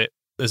hits it,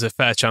 there's a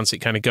fair chance it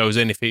kind of goes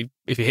in. If he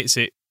hits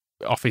it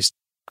off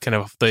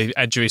off the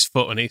edge of his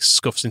foot and it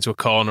scuffs into a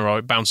corner, or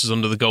it bounces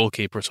under the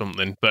goalkeeper or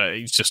something, but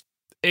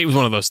it was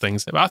one of those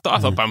things. I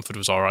thought Bamford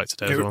was all right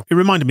today as well. It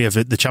reminded me of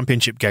the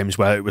Championship games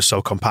where it was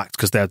so compact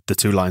because they had the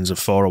 2 lines of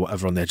 4 or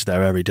whatever on the edge of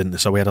their area, didn't they?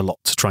 So we had a lot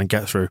to try and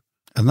get through.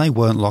 And they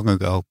weren't long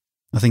ago.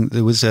 I think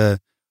there was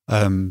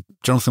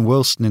Jonathan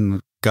Wilson in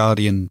The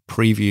Guardian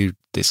previewed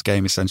this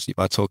game essentially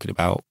by talking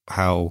about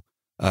how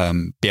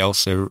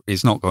Bielsa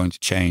is not going to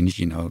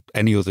change.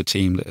 Any other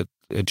team that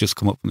had just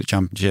come up from the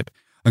Championship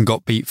and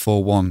got beat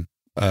 4-1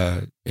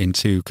 in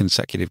 2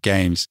 consecutive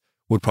games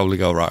would probably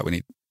go, right, we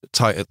need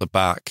tight at the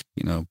back,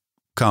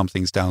 calm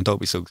things down, don't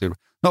be so good.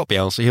 Not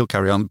Bielsa, he'll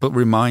carry on, but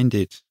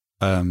reminded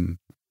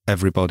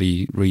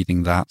everybody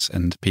reading that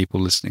and people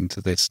listening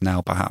to this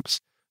now perhaps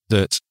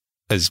that,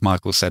 as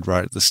Michael said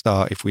right at the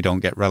start, if we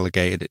don't get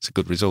relegated, it's a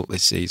good result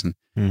this season.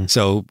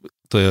 So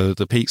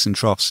the peaks and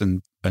troughs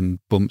and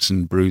bumps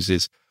and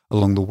bruises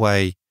along the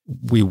way,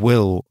 we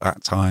will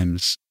at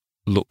times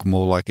look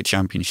more like a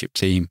Championship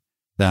team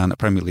than a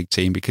Premier League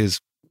team, because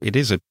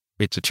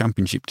it's a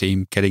Championship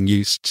team getting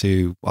used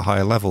to a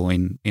higher level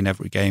in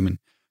every game and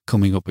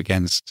coming up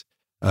against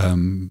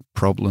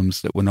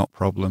problems that were not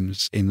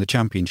problems in the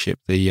Championship.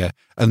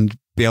 And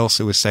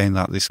Bielsa was saying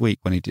that this week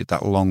when he did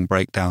that long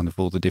breakdown of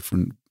all the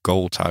different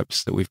goal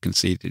types that we've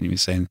conceded. And he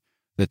was saying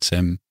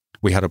that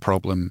we had a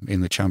problem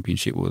in the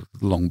Championship with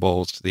long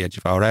balls to the edge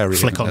of our area.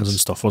 Flick-ons and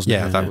stuff, wasn't it?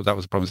 Yeah, that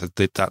was a problem.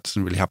 That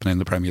doesn't really happen in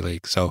the Premier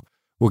League. So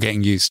we're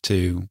getting used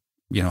to,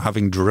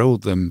 having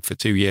drilled them for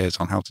 2 years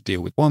on how to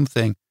deal with one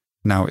thing.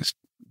 Now it's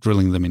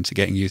drilling them into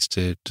getting used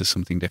to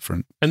something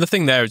different. And the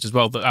thing there is as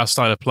well that our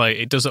style of play,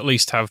 it does at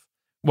least have,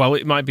 well,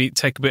 it might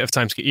take a bit of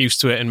time to get used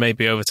to it, and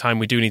maybe over time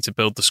we do need to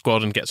build the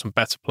squad and get some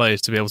better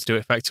players to be able to do it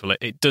effectively.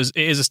 It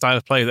is a style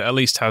of play that at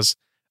least has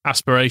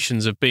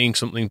aspirations of being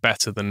something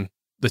better than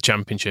the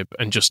Championship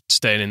and just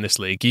staying in this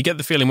league. You get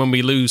the feeling when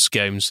we lose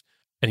games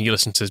and you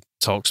listen to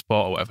Talk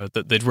Sport or whatever,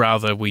 that they'd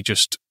rather we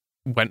just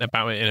went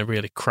about it in a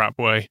really crap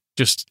way.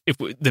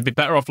 They'd be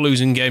better off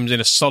losing games in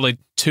a solid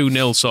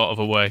 2-0 sort of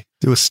a way.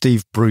 Do a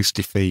Steve Bruce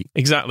defeat.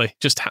 Exactly.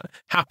 Just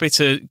happy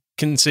to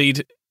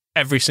concede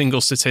every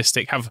single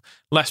statistic, have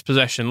less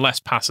possession, less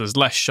passes,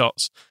 less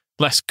shots,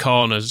 less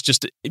corners,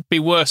 just be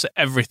worse at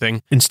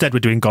everything. Instead, we're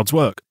doing God's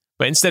work.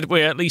 But instead,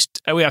 we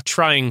are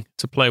trying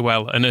to play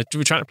well, and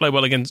we're trying to play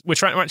well against. We're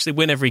trying to actually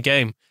win every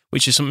game,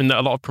 which is something that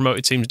a lot of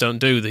promoted teams don't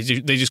do.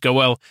 They just go,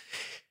 well,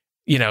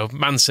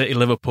 Man City,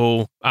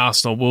 Liverpool,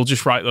 Arsenal. We'll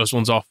just write those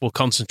ones off. We'll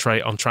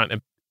concentrate on trying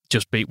to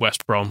just beat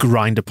West Brom,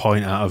 grind a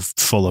point out of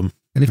Fulham.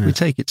 And if we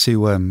take it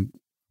to one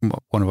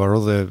of our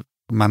other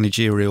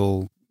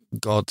managerial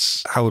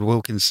gods, Howard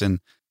Wilkinson,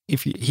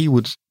 if he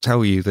would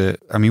tell you that,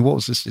 what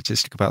was the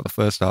statistic about the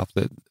first half?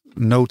 That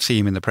no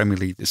team in the Premier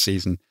League this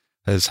season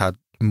has had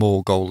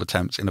more goal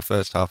attempts in the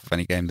first half of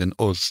any game than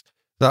us.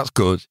 That's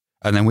good.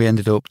 And then we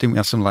ended up, didn't we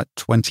have something like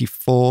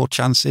 24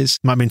 chances?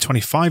 Might have been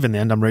 25 in the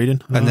end, I'm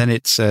reading. And then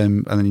it's,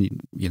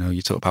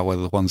 you talk about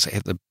whether the ones that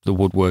hit the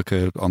woodwork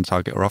are on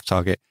target or off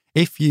target.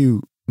 If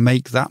you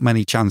make that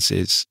many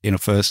chances in a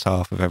first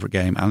half of every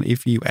game, and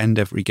if you end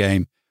every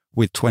game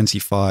with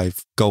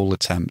 25 goal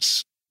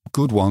attempts,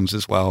 good ones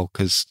as well,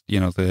 because,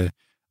 the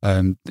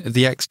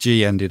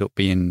XG ended up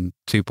being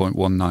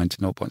 2.19 to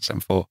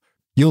 0.74.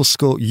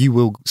 You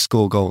will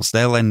score goals.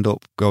 They'll end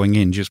up going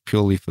in just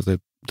purely for the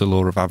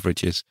law of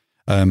averages.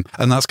 And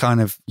that's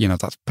kind of,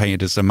 that's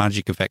painted as the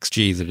magic of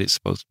XG that it's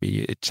supposed to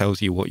be. It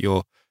tells you what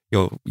your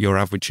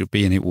average should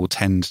be, and it will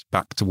tend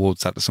back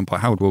towards that at some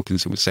point. Howard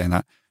Wilkinson was saying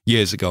that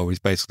years ago. He's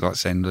basically like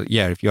saying that,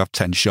 if you have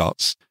 10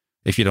 shots,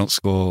 if you don't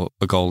score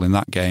a goal in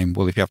that game,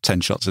 well, if you have 10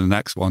 shots in the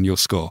next one, you'll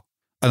score.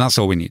 And that's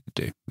all we need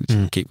to do.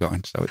 Just keep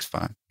going, so it's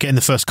fine. Getting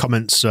the first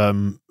comments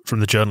from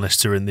the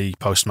journalists who are in the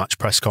post-match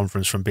press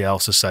conference from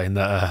Bielsa saying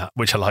that,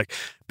 which I like,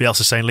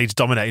 Bielsa saying Leeds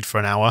dominated for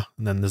an hour,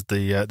 and then there's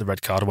the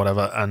red card or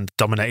whatever, and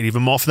dominated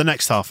even more for the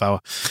next half hour.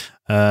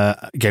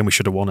 Game we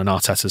should have won, and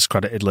Arteta's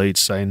credited Leeds,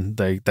 saying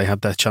they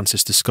had their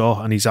chances to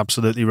score, and he's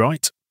absolutely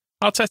right.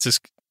 Arteta's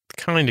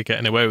kind of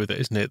getting away with it,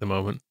 isn't he, at the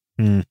moment?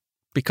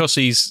 Because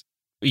he's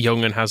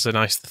young and has a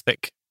nice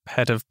thick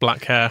head of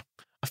black hair.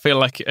 I feel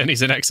like, and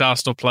he's an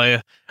ex-Arsenal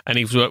player, and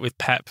he's worked with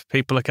Pep,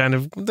 people are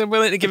they're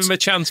willing to give him a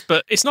chance,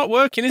 but it's not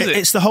working, is it?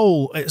 It's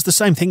the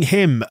same thing.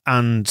 Him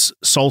and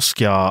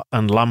Solskjaer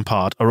and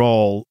Lampard are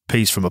all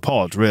peas from a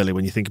pod, really,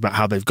 when you think about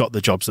how they've got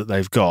the jobs that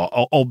they've got,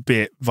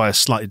 albeit via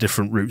slightly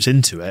different routes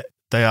into it.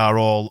 They are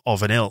all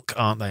of an ilk,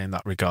 aren't they, in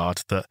that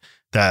regard, that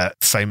they're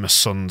famous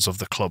sons of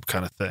the club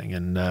kind of thing,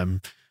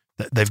 and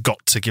they've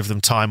got to give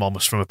them time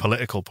almost from a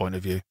political point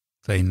of view.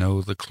 They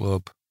know the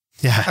club.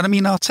 Yeah. And I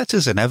mean,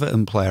 Arteta's an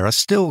Everton player. I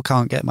still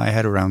can't get my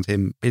head around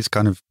his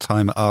kind of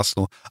time at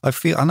Arsenal. I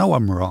know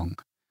I'm wrong,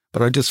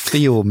 but I just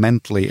feel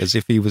mentally as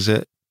if he was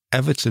at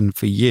Everton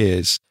for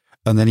years,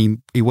 and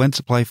then he went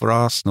to play for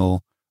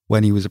Arsenal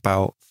when he was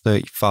about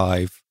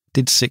 35,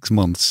 did 6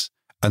 months,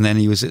 and then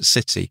he was at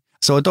City.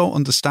 So I don't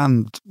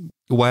understand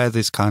where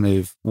does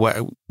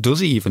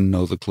he even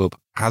know the club?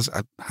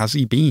 Has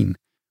he been?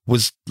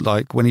 Was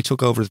like when he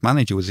took over as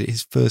manager, was it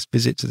his first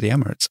visit to the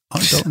Emirates?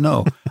 I don't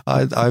know.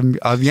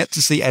 I'm yet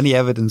to see any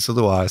evidence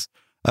otherwise.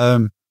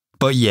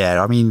 But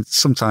yeah, I mean,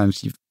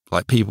 sometimes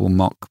people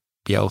mock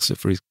Bielsa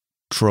for his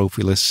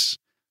trophyless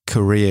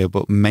career,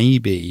 but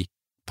maybe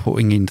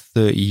putting in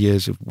 30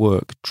 years of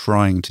work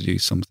trying to do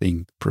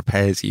something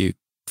prepares you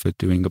for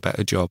doing a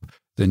better job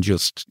than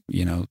just,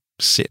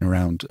 sitting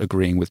around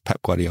agreeing with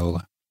Pep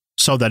Guardiola.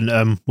 So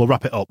then we'll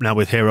wrap it up now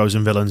with heroes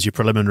and villains, your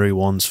preliminary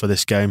ones for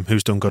this game.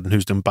 Who's done good and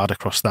who's done bad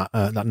across that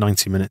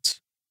 90 minutes?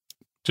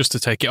 Just to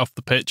take it off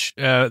the pitch,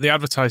 the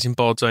advertising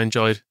boards I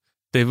enjoyed.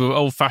 They were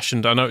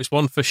old-fashioned. I noticed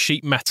one for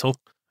sheet metal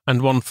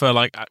and one for,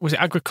 was it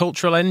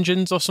agricultural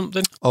engines or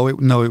something? Oh, it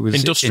was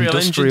industrial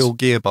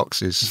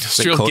gearboxes.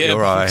 Industrial that caught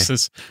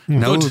gearboxes.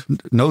 Your eye.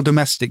 No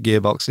domestic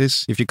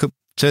gearboxes. If you could,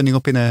 turning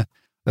up in a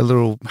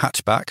little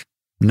hatchback,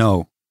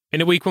 no. In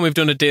a week when we've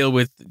done a deal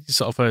with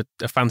sort of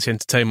a fancy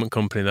entertainment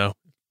company, though,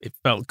 it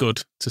felt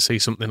good to see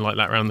something like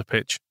that around the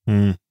pitch.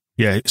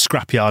 Yeah,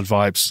 scrapyard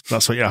vibes.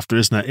 That's what you're after,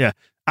 isn't it? Yeah.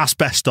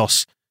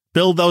 Asbestos.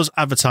 Build those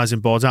advertising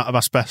boards out of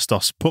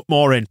asbestos. Put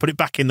more in. Put it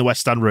back in the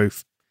West End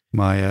roof.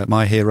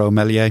 My hero,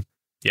 Melier.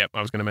 Yep,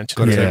 I was going to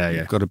mention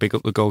that. Got to big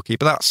up the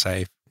goalkeeper. That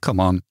save. Come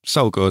on.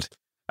 So good.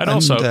 And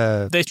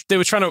also, they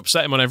were trying to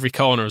upset him on every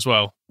corner as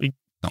well.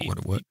 Not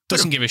going to work.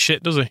 Doesn't give a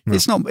shit, does he?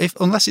 It's not,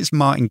 unless it's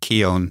Martin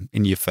Keown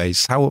in your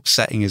face. How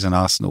upsetting is an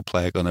Arsenal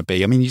player going to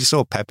be? I mean, you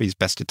saw Pepe's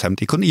best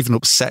attempt. He couldn't even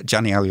upset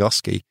Gianni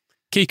Alioski.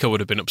 Kiko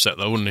would have been upset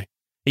though, wouldn't he?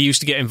 He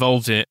used to get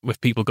involved in it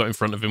with people got in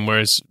front of him,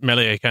 whereas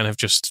Melier kind of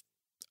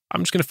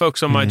I'm just going to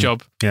focus on my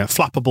job. Yeah,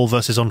 flappable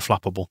versus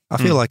unflappable. I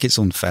feel like it's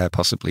unfair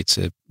possibly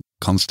to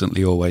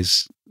constantly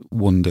always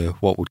wonder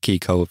what would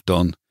Kiko have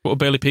done. What would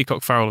Bailey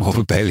Peacock-Farrell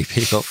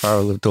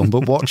have done?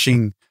 But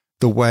watching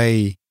the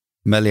way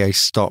Melier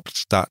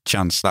stopped that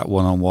chance, that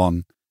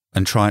one-on-one,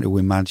 and trying to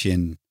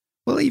imagine,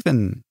 well,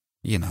 even,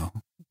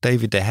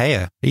 David De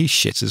Gea, he's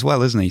shit as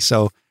well, isn't he?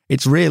 So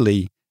it's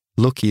really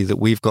lucky that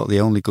we've got the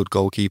only good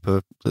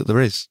goalkeeper that there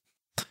is.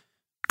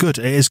 Good,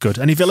 it is good.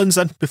 Any villains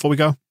then, before we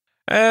go?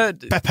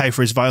 Pepe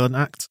for his violent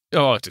act.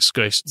 Oh,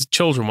 disgrace. The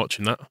children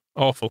watching that.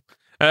 Awful.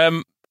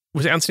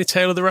 Was it Anthony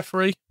Taylor, the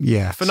referee?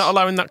 Yeah. For not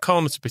allowing that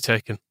corner to be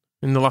taken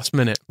in the last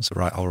minute. It's a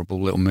right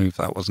horrible little move,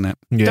 that, wasn't it?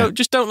 Yeah.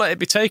 Don't let it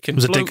be taken. It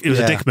was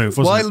a dick move,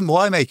 wasn't it?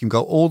 Why make him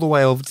go all the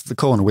way over to the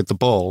corner with the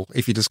ball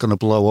if you're just going to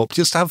blow up?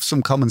 Just have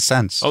some common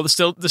sense. Oh, there's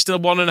still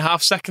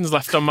 1.5 seconds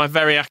left on my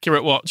very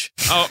accurate watch.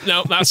 Oh,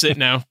 no, that's it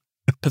now.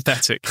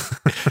 Pathetic.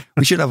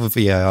 We should have a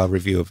VAR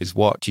review of his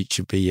watch. It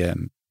should be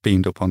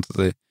beamed up onto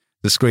the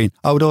screen.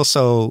 I would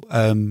also,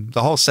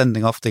 the whole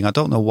sending off thing, I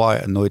don't know why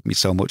it annoyed me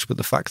so much, but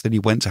the fact that he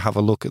went to have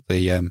a look at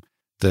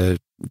the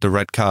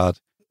red card.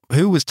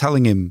 Who was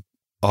telling him,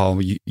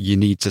 oh, you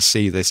need to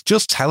see this?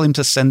 Just tell him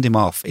to send him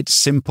off. It's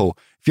simple.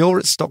 If you're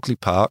at Stockley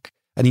Park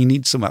and he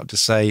needs someone to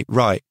say,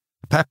 right,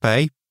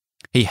 Pepe,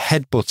 he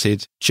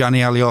headbutted Gianni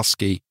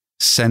Alioski,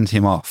 send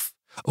him off.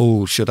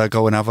 Oh, should I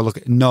go and have a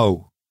look?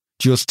 No.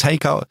 Just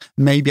take out,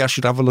 maybe I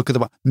should have a look at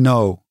the...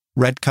 No.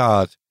 Red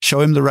card.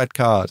 Show him the red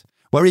card.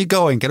 Where are you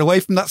going? Get away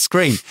from that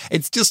screen.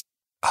 It's just,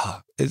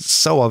 it's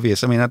so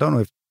obvious. I mean, I don't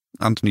know if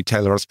Anthony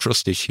Taylor has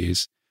trust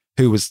issues.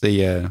 Who was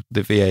the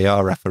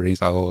VAR referee?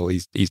 He's like, oh,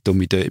 he's done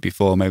me dirty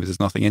before. Maybe there's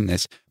nothing in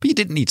this. But you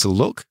didn't need to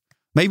look.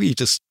 Maybe he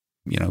just,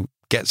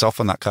 gets off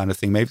on that kind of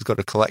thing. Maybe he's got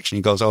a collection.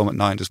 He goes home at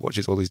night and just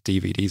watches all these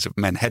DVDs of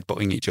men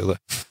headbutting each other.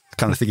 The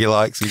kind of thing he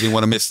likes. He didn't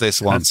want to miss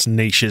this one. That's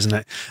niche, isn't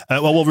it?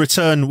 Well, we'll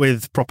return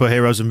with proper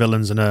heroes and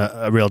villains and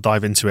a real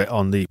dive into it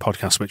on the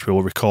podcast, which we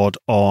will record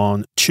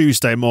on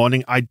Tuesday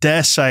morning. I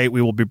dare say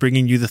we will be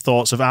bringing you the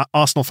thoughts of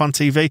Arsenal Fan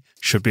TV.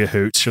 Should be a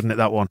hoot, shouldn't it,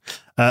 that one?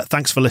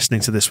 Thanks for listening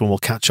to this one. We'll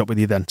catch up with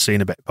you then. See you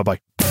in a bit. Bye-bye.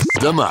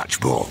 The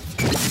Match Ball.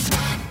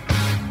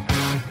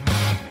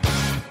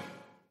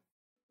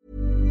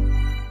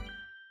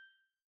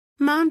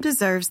 Mom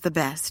deserves the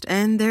best,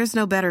 and there's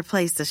no better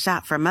place to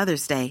shop for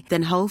Mother's Day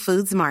than Whole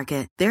Foods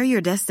Market. They're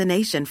your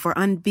destination for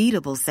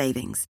unbeatable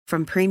savings,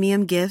 from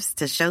premium gifts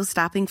to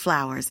show-stopping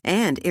flowers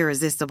and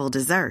irresistible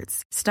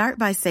desserts. Start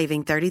by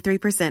saving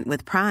 33%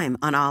 with Prime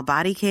on all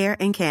body care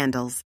and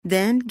candles.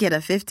 Then get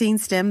a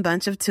 15-stem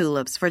bunch of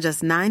tulips for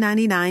just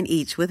 $9.99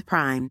 each with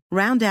Prime.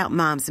 Round out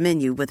Mom's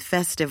menu with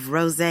festive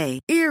rosé,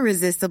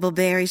 irresistible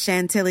berry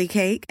chantilly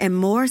cake, and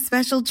more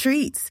special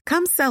treats.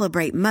 Come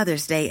celebrate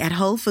Mother's Day at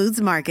Whole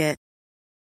Foods Market.